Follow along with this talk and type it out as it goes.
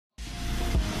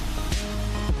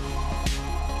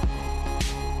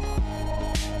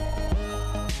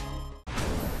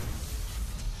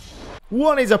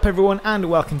What is up everyone, and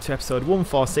welcome to episode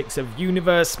 146 of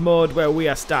Universe Mode, where we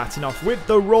are starting off with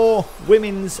the Raw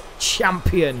Women's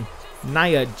Champion,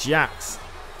 Nia Jax,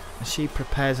 as she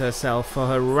prepares herself for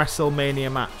her Wrestlemania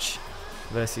match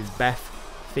versus Beth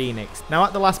Phoenix. Now,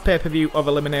 at the last pay-per-view of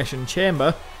Elimination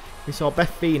Chamber, we saw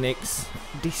Beth Phoenix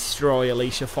destroy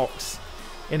Alicia Fox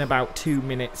in about 2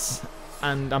 minutes,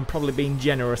 and I'm probably being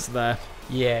generous there.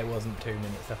 Yeah, it wasn't 2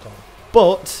 minutes at all.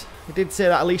 But he did say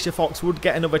that Alicia Fox would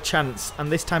get another chance,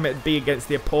 and this time it'd be against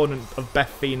the opponent of Beth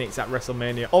Phoenix at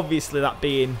WrestleMania, obviously that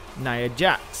being Nia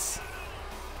Jax.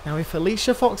 Now, if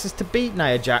Alicia Fox is to beat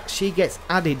Nia Jax, she gets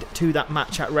added to that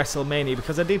match at WrestleMania,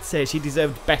 because I did say she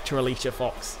deserved better, Alicia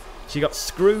Fox. She got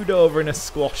screwed over in a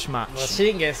squash match. Well,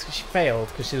 she failed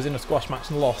because she was in a squash match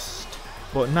and lost.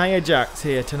 But Nia Jax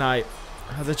here tonight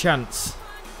has a chance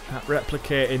at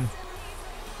replicating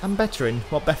and bettering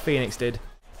what Beth Phoenix did.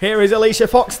 Here is Alicia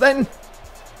Fox then.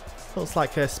 Looks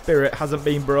like her spirit hasn't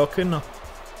been broken,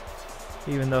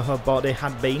 even though her body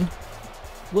had been.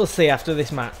 We'll see after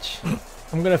this match.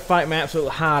 I'm going to fight my absolute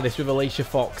hardest with Alicia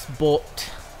Fox,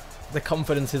 but the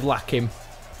confidence is lacking.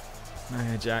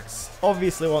 Nia Jax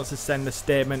obviously wants to send a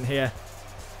statement here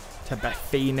to Beth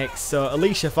Phoenix. So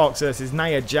Alicia Fox versus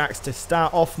Nia Jax to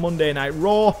start off Monday Night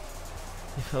Raw.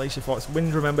 If Alicia Fox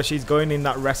wins, remember she's going in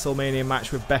that WrestleMania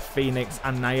match with Beth Phoenix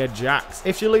and Nia Jax.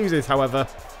 If she loses, however,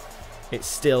 it's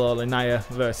still only Nia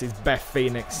versus Beth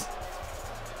Phoenix.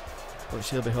 But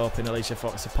she'll be hoping Alicia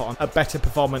Fox to put on a better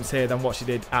performance here than what she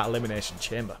did at Elimination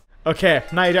Chamber. Okay,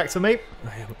 Nia Jax for me.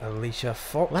 I am Alicia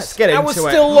Fox. Let's get into it. I was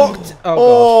still locked.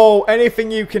 Oh, anything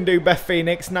you can do, Beth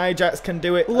Phoenix. Nia Jax can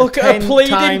do it. Look at her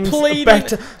pleading.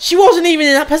 Better. She wasn't even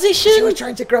in that position. She was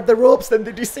trying to grab the ropes then,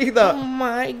 did you see that? Oh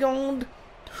my god.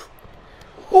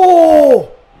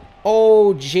 Oh!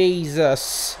 Oh,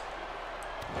 Jesus.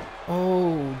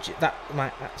 Oh, that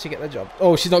might actually get the job.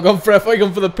 Oh, she's not gone for it. I thought you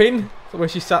gone for the pin. The way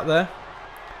she sat there.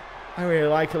 I really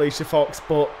like Alicia Fox,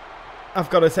 but I've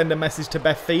got to send a message to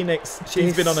Beth Phoenix.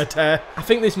 She's been on a tear. I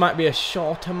think this might be a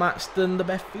shorter match than the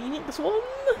Beth Phoenix one.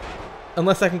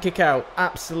 Unless I can kick out.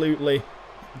 Absolutely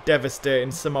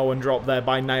devastating Samoan drop there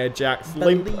by Nia Jax.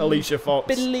 Limp Alicia Fox.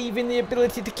 Believe in the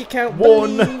ability to kick out.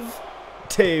 1,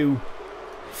 2,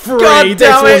 3. God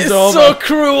damn it, it's over. so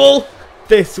cruel.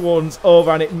 This one's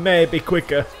over, and it may be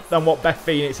quicker than what Beth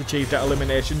Phoenix achieved at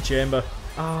Elimination Chamber.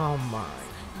 Oh my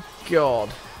god.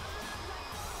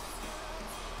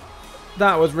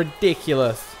 That was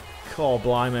ridiculous. Oh,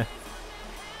 blimey.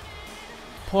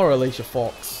 Poor Alicia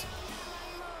Fox.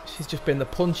 She's just been the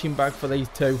punching bag for these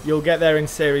two. You'll get there in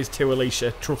Series 2,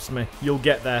 Alicia. Trust me, you'll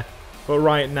get there. But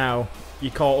right now,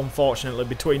 you're caught, unfortunately,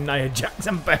 between Nia Jax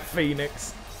and Beth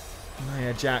Phoenix.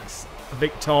 Nia Jax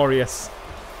victorious.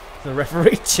 The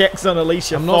referee checks on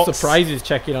Alicia Fox. I'm not surprised he's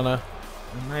checking on her.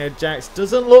 And Nia Jax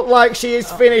doesn't look like she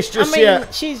is finished just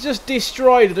yet. She's just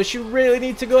destroyed her. Does she really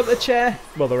need to go to the chair?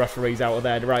 Well, the referee's out of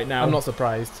there right now. I'm not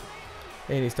surprised.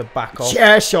 He needs to back off.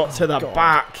 Chair shot to the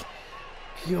back.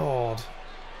 God.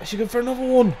 Is she going for another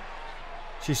one?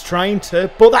 She's trying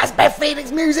to, but that's Beth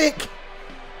Phoenix music.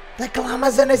 The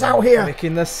glamazon is out here.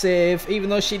 Making the save, even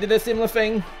though she did a similar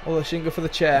thing. Although she didn't go for the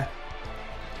chair.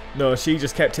 No, she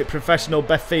just kept it professional.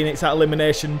 Beth Phoenix at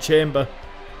Elimination Chamber.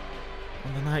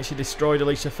 On the night she destroyed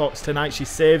Alicia Fox, tonight she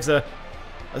saves her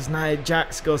as Nia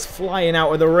Jax goes flying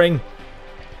out of the ring.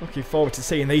 Looking forward to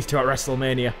seeing these two at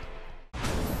WrestleMania.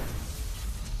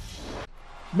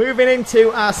 Moving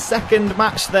into our second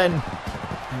match then.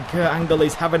 And Kurt Angle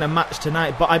is having a match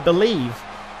tonight, but I believe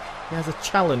he has a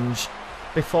challenge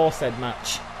before said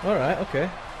match. Alright, okay.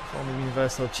 Former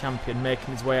Universal Champion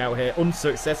making his way out here,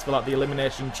 unsuccessful at the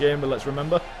Elimination Chamber, let's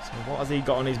remember. So what has he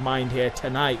got on his mind here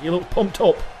tonight? He looks pumped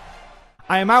up.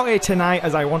 I am out here tonight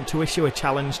as I want to issue a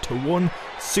challenge to one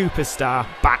superstar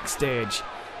backstage.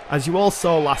 As you all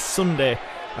saw last Sunday,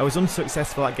 I was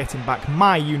unsuccessful at getting back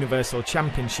my Universal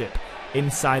Championship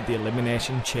inside the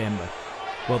Elimination Chamber.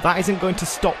 Well, that isn't going to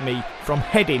stop me from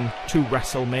heading to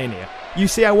WrestleMania. You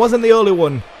see, I wasn't the only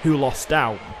one who lost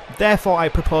out. Therefore, I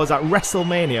propose at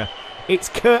WrestleMania, it's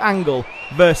Kurt Angle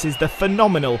versus the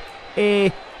phenomenal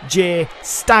AJ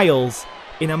Styles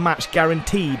in a match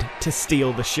guaranteed to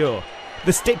steal the show.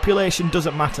 The stipulation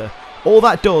doesn't matter. All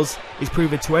that does is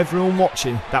prove it to everyone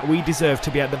watching that we deserve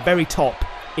to be at the very top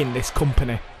in this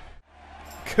company.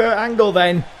 Kurt Angle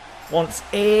then wants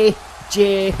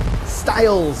AJ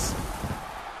Styles.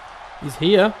 He's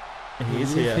here. He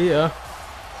is here.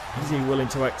 Is he willing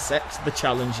to accept the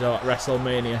challenge though at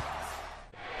WrestleMania?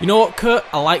 You know what, Kurt?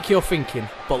 I like your thinking,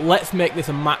 but let's make this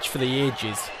a match for the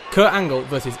ages. Kurt Angle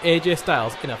versus AJ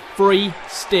Styles in a 3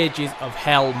 Stages of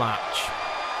Hell match.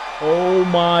 Oh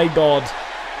my god.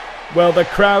 Well, the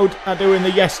crowd are doing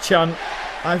the yes chant.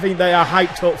 I think they are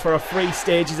hyped up for a 3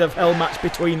 stages of hell match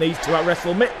between these two at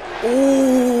WrestleMania.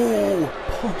 Ooh!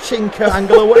 Pushing Kurt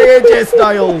Angle away, AJ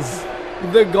Styles.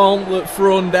 The gauntlet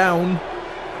thrown down.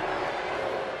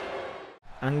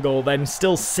 Angle then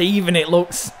still seething, it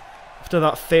looks, after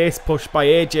that face push by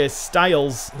AJ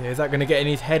Styles. Yeah, is that going to get in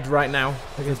his head right now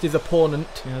against his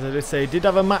opponent? Yeah, as I did say, he did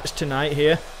have a match tonight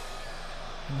here.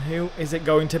 And who is it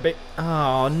going to be?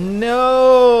 Oh,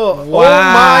 no! Wow.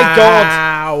 Oh, my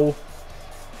God!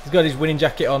 He's got his winning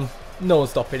jacket on. No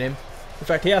one's stopping him. In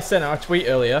fact, he has sent out a tweet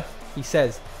earlier. He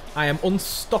says, I am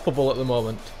unstoppable at the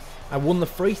moment. I won the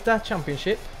 3-star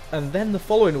championship, and then the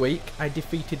following week, I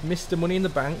defeated Mr. Money in the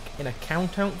Bank in a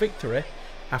count-out victory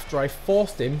after I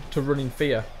forced him to run in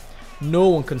fear. No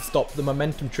one can stop the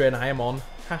momentum train I am on.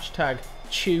 Hashtag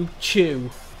chew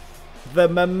chew. The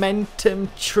momentum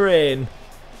train.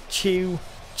 Chew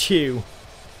chew.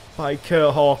 By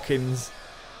Kurt Hawkins.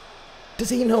 Does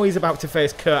he know he's about to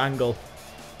face Kurt Angle?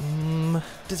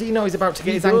 Does he know he's about to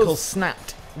get his ankle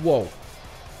snapped? Whoa.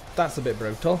 That's a bit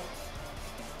brutal.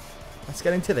 Let's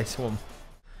get into this one.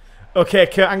 Okay,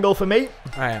 Kurt Angle for me.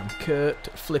 I am Kurt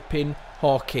flipping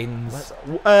Hawkins.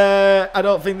 I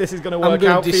don't think this is going to work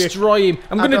out for you. I'm going to destroy him.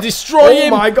 I'm going to destroy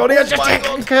him. Oh my God, he has just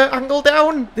taken Kurt Angle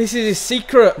down. This is his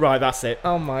secret. Right, that's it.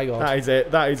 Oh my God. That is it.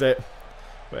 That is it.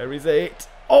 Where is it?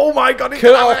 Oh my God,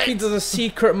 Kurt Hawkins is a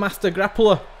secret master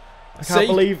grappler. I can't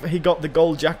believe he got the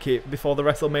gold jacket before the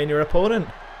WrestleMania opponent.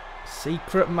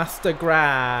 Secret master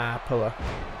grappler.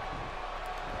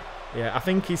 Yeah, I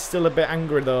think he's still a bit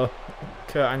angry though,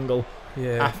 Kurt Angle.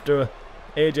 Yeah. After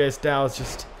AJ Styles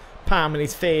just palming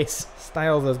his face.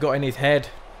 Styles has got in his head.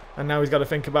 And now he's got to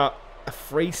think about a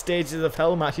 3 stages of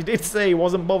hell match. He did say he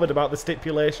wasn't bothered about the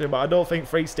stipulation, but I don't think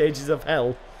 3 stages of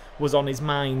hell was on his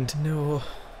mind. No.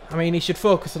 I mean, he should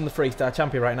focus on the 3-star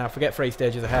champion right now. Forget 3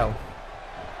 stages of hell.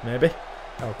 Maybe.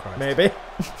 Oh, Christ. Maybe.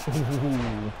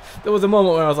 There was a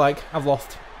moment where I was like, I've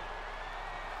lost.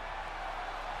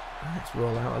 Let's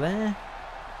roll out of there.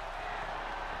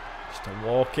 Just to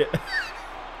walk it.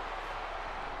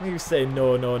 What are you saying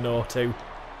no, no, no to?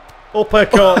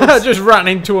 Uppercut. Just ran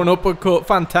into an uppercut.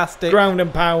 Fantastic. Ground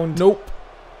and pound. Nope.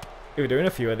 He was doing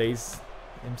a few of these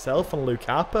himself on Luke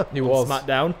Harper. He on was.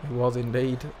 SmackDown. He was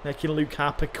indeed. Making Luke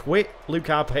Harper quit. Luke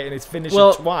Harper hitting his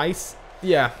finisher twice.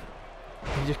 Yeah.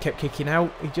 He just kept kicking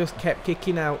out. He just kept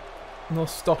kicking out. No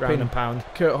stopping. Ground and pound.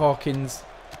 Kurt Hawkins.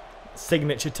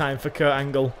 Signature time for Kurt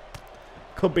Angle.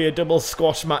 Could be a double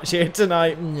squash match here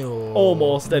tonight. No.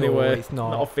 Almost, anyway. No, it's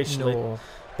not. Not officially. No.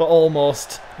 But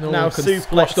almost. No now one can Suplex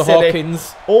squash the City.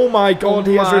 Hawkins. Oh my God,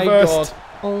 he has reversed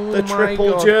the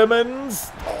triple God.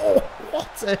 Germans. Oh,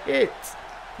 what a hit.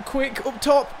 Quick, up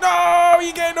top. No,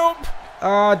 you're getting up.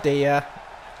 Oh dear.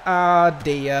 Ah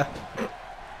dear.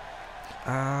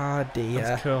 Ah dear.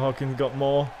 Has Kurt Hawkins got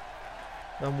more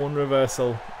than one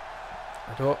reversal?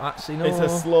 I don't actually know. It's a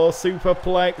slow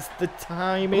superplex. The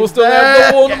time is Must only there.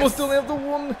 have the one. Yes. Must only have the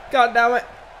one. God damn it.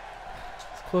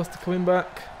 It's close to coming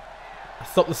back. I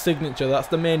stopped the signature. That's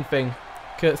the main thing.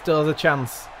 Kurt still has a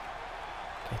chance.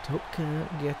 Get up,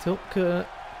 Kurt. Get up, Kurt.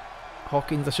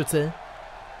 Hawkins, I should say.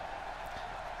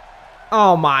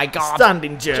 Oh my God.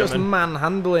 Standing German. Just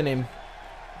manhandling him.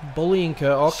 Bullying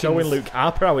Kurt Hawkins. Showing Luke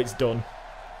Harper how it's done.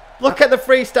 Look at the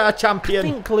 3-star champion. I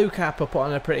think Luke Harper put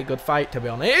on a pretty good fight, to be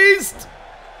honest.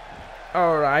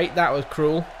 Alright, that was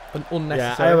cruel and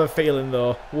unnecessary. Yeah, I have a feeling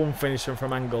though, one finisher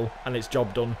from Angle and it's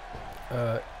job done.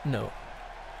 No.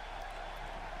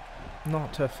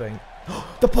 Not a thing.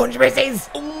 The punch misses!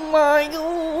 Oh my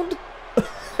God.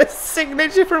 A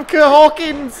signature from Kurt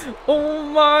Hawkins! Oh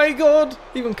my God.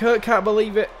 Even Kurt can't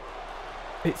believe it.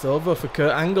 It's over for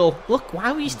Kurt Angle. Look,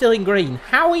 why are you still in green?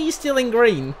 How are you still in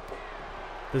green?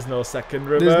 There's no second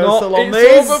There's reversal not. on It's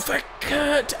this. over for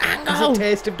Kurt Angle. It's a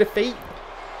taste of defeat.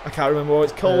 I can't remember what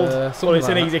it's called, but something it's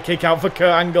an like easy kick out for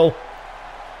Kurt Angle.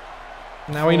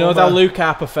 Now he knows how Luke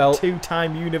Harper felt.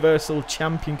 2-time Universal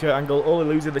Champion Kurt Angle, only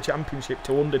losing the championship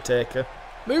to Undertaker.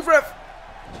 Move, ref.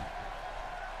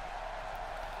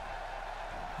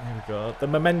 There we go. The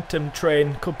momentum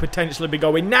train could potentially be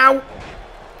going now.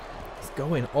 It's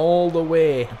going all the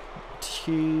way.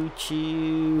 Choo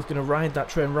choo. He's going to ride that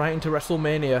train right into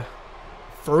WrestleMania.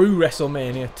 Through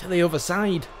WrestleMania to the other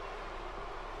side.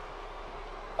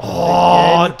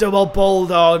 Oh, Again. double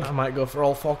bulldog. I might go for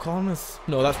all 4 corners.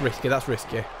 No, that's risky. That's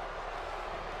risky.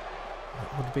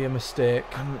 That would be a mistake.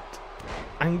 And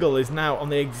Angle is now on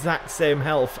the exact same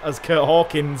health as Kurt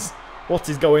Hawkins. What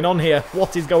is going on here?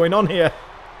 What is going on here?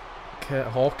 Kurt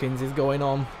Hawkins is going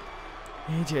on.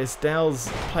 AJ Styles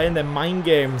playing their mind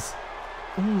games.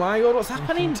 Oh my god, what's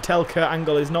happening? You can tell Kurt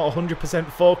Angle is not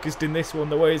 100% focused in this one,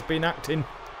 the way he's been acting.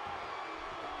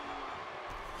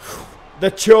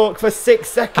 The choke for 6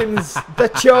 seconds. The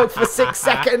choke for 6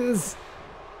 seconds.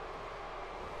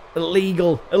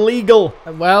 Illegal. Illegal.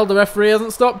 Well, the referee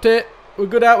hasn't stopped it. We're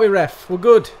good, aren't we, ref? We're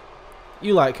good.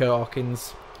 You like Kurt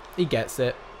Hawkins. He gets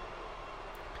it.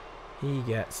 He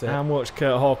gets it. How much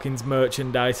Kurt Hawkins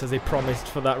merchandise has he promised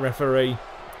for that referee?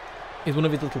 He's one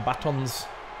of his little batons.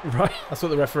 Right. That's what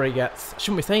the referee gets. I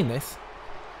shouldn't be saying this.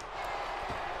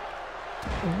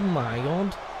 Oh my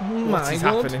god. Oh my god. What is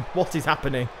happening? What is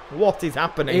happening? What is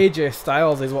happening? AJ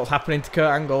Styles is what's happening to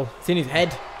Kurt Angle. It's in his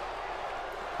head.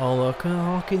 Although Kurt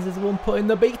Hawkins is the one putting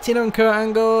the beating on Kurt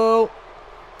Angle.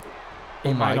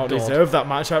 He might not deserve that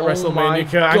match at WrestleMania,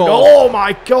 Kurt God. Angle. Oh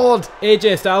my god!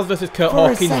 AJ Styles versus Kurt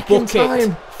Hawkins, book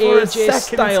it. AJ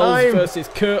Styles versus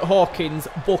Kurt Hawkins,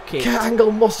 book it. Kurt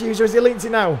Angle must use resiliency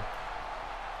now.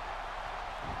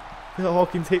 Kurt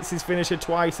Hawkins hits his finisher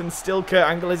twice and still Kurt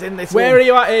Angle is in this one. Where are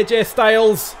you at, AJ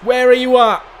Styles? Where are you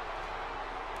at?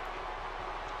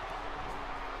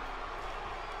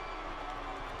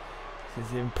 This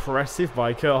is impressive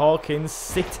by Kurt Hawkins.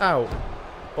 Sit out.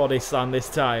 Body slam this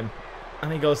time.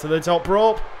 And he goes to the top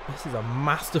rope. This is a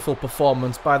masterful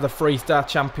performance by the 3-star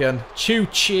champion. Choo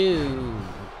choo.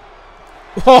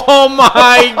 Oh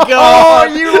my god!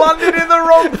 Oh, you landed in the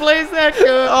wrong place there,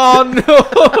 Kurt. Oh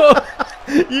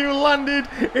no! You landed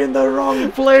in the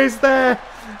wrong place there.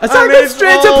 Has that gone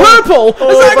straight to purple?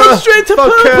 Has that gone straight to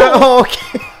purple? Kurt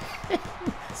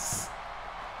Hawkins.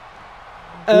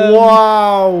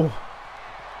 Wow.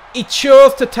 He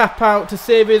chose to tap out to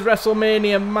save his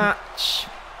WrestleMania match.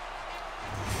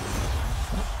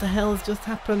 What the hell has just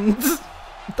happened?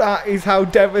 That is how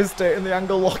devastating the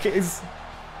angle lock is.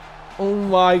 Oh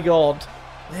my god.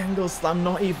 The angle slam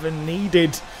not even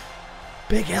needed.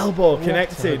 Big elbow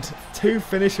connected. 2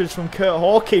 finishers from Kurt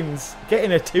Hawkins.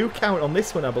 Getting a 2 count on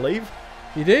this one, I believe.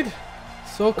 He did.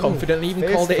 So confidently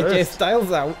even called AJ first.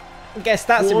 Styles out. I guess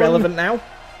that's 1, irrelevant now.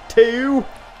 2.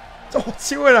 Oh,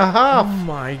 2.5. Oh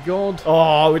my god.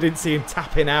 Oh, we didn't see him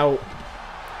tapping out.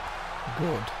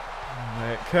 Good.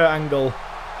 Right, Kurt Angle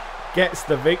gets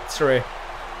the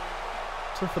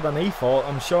tougher than he thought,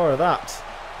 I'm sure of that.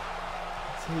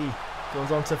 He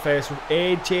goes on to face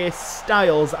AJ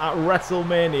Styles at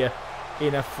WrestleMania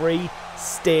in a 3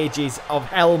 stages of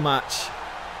hell match.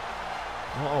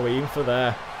 What are we in for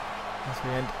there? As we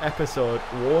end episode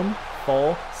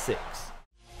 146.